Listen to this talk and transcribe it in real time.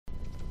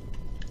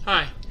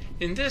Hi,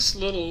 in this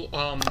little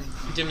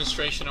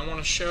demonstration I want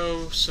to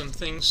show some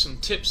things, some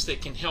tips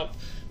that can help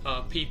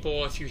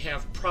people if you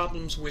have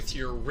problems with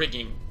your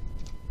rigging.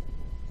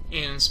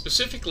 And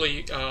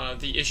specifically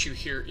the issue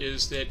here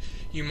is that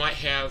you might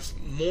have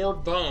more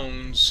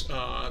bones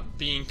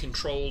being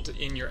controlled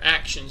in your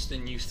actions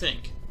than you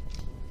think.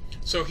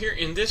 So here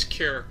in this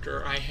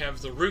character I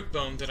have the root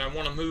bone that I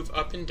want to move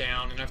up and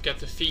down, and I've got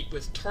the feet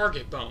with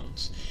target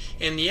bones.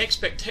 And the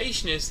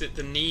expectation is that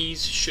the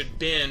knees should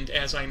bend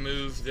as I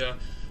move the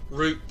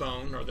root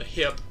bone or the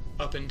hip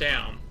up and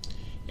down.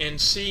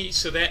 And see,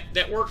 so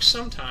that works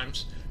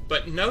sometimes,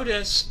 but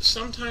notice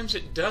sometimes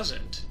it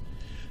doesn't.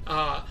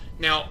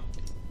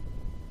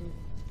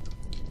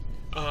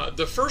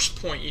 The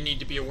first point you need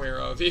to be aware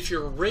of, if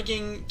you're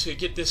rigging to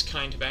get this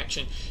kind of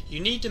action, you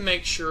need to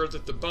make sure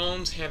that the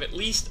bones have at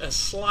least a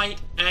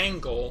slight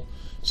angle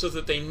so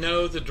that they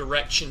know the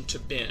direction to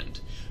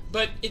bend.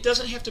 But it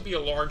doesn't have to be a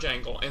large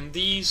angle, and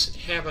these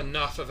have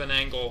enough of an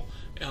angle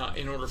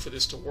in order for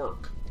this to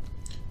work,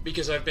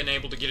 because I've been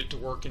able to get it to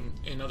work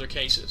in other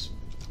cases.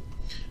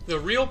 The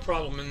real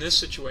problem in this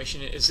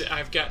situation is that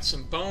I've got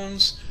some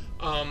bones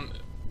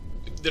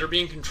that are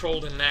being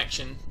controlled in an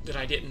action that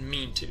I didn't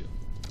mean to.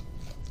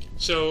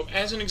 So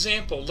as an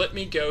example, let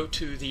me go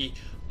to the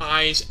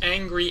eyes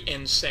angry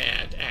and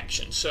sad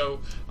action.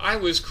 So I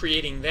was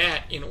creating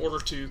that in order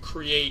to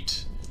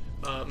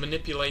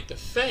manipulate the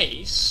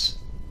face,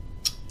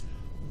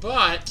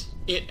 but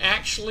it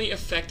actually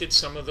affected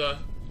some of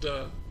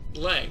the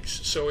legs.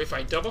 So if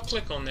I double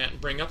click on that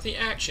and bring up the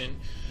action,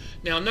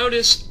 now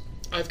notice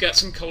I've got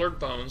some colored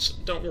bones.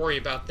 Don't worry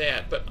about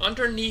that, but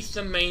underneath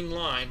the main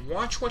line,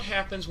 watch what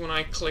happens when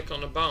I click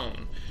on a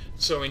bone.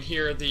 So in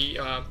here, the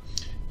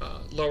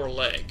lower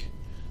leg.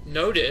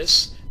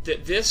 Notice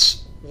that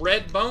this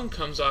red bone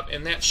comes up,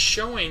 and that's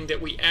showing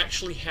that we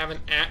actually have an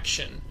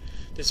action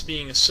that's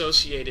being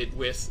associated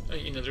with,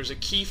 there's a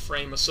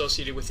keyframe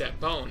associated with that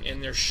bone,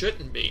 and there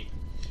shouldn't be.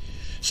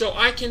 So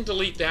I can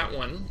delete that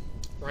one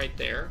right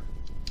there,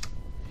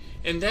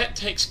 and that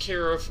takes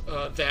care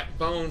of that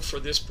bone for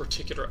this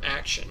particular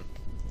action.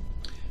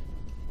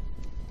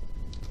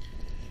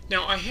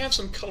 Now I have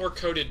some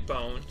color-coded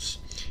bones,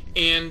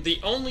 and the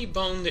only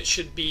bone that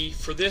should be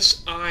for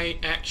this eye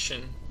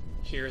action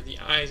here, the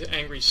eyes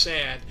angry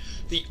sad,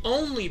 the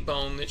only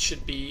bone that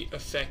should be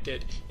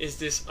affected is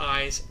this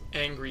eyes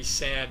angry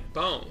sad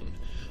bone.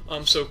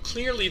 So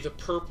clearly the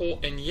purple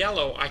and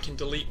yellow, I can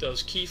delete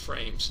those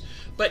keyframes.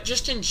 But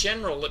just in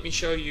general, let me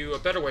show you a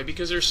better way,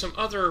 because there's some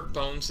other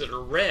bones that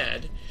are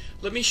red.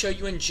 Let me show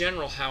you in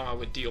general how I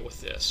would deal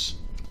with this.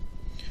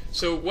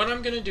 So what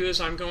I'm going to do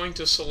is I'm going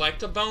to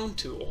select a bone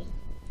tool,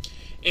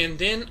 and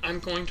then I'm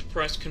going to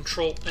press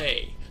Control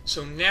A.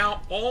 So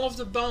now all of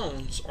the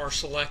bones are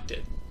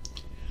selected.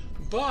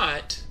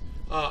 But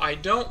I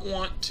don't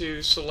want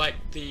to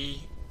select the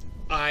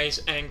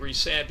eyes angry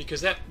sad,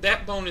 because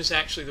that bone is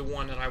actually the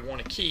one that I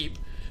want to keep.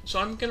 So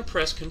I'm going to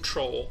press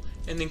Control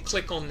and then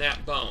click on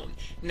that bone.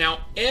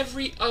 Now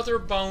every other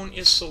bone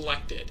is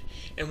selected,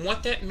 and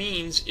what that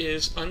means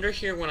is under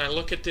here, when I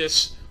look at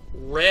this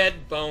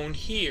red bone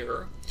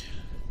here,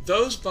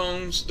 those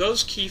bones,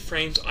 those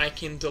keyframes I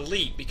can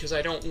delete, because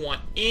I don't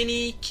want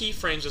any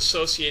keyframes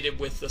associated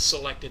with the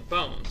selected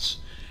bones.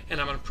 And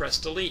I'm going to press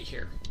delete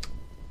here.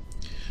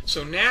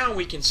 So now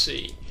we can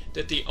see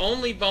that the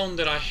only bone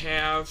that I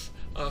have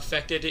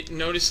affected,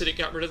 notice that it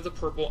got rid of the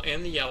purple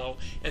and the yellow,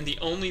 and the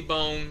only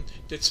bone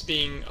that's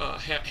being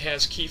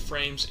has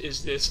keyframes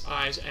is this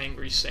eyes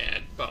angry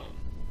sad bone.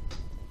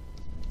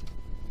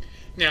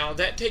 Now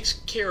that takes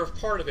care of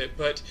part of it,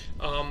 but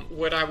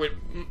what I would,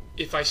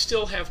 if I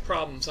still have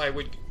problems, I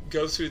would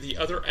go through the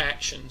other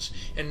actions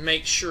and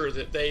make sure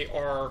that they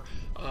are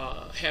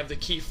have the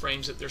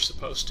keyframes that they're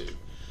supposed to.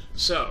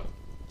 So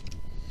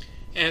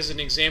as an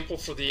example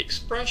for the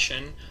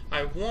expression,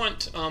 I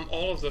want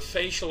all of the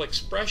facial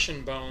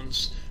expression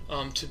bones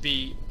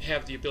to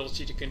have the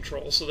ability to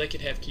control, so they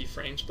could have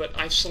keyframes, but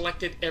I've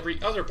selected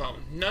every other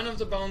bone. None of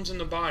the bones in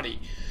the body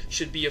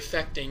should be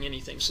affecting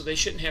anything, so they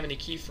shouldn't have any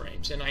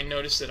keyframes, and I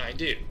notice that I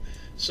do.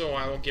 So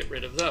I will get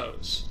rid of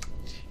those.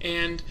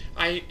 And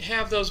I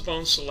have those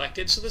bones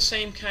selected, so the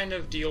same kind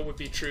of deal would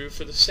be true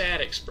for the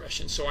sad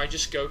expression. So I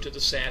just go to the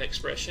sad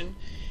expression,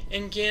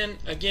 and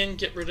again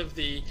get rid of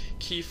the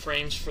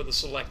keyframes for the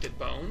selected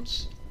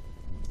bones,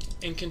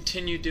 and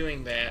continue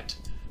doing that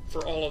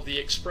for all of the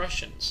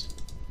expressions.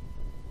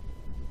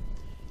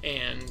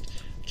 And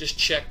just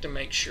check to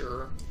make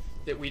sure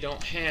that we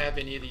don't have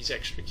any of these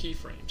extra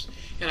keyframes.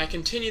 And I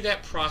continue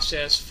that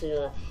process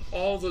for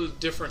all the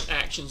different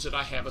actions that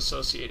I have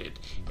associated.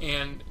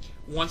 And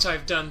once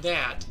I've done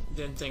that,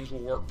 then things will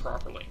work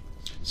properly.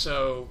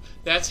 So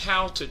that's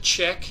how to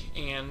check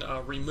and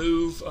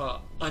remove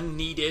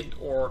unneeded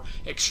or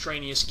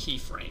extraneous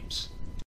keyframes.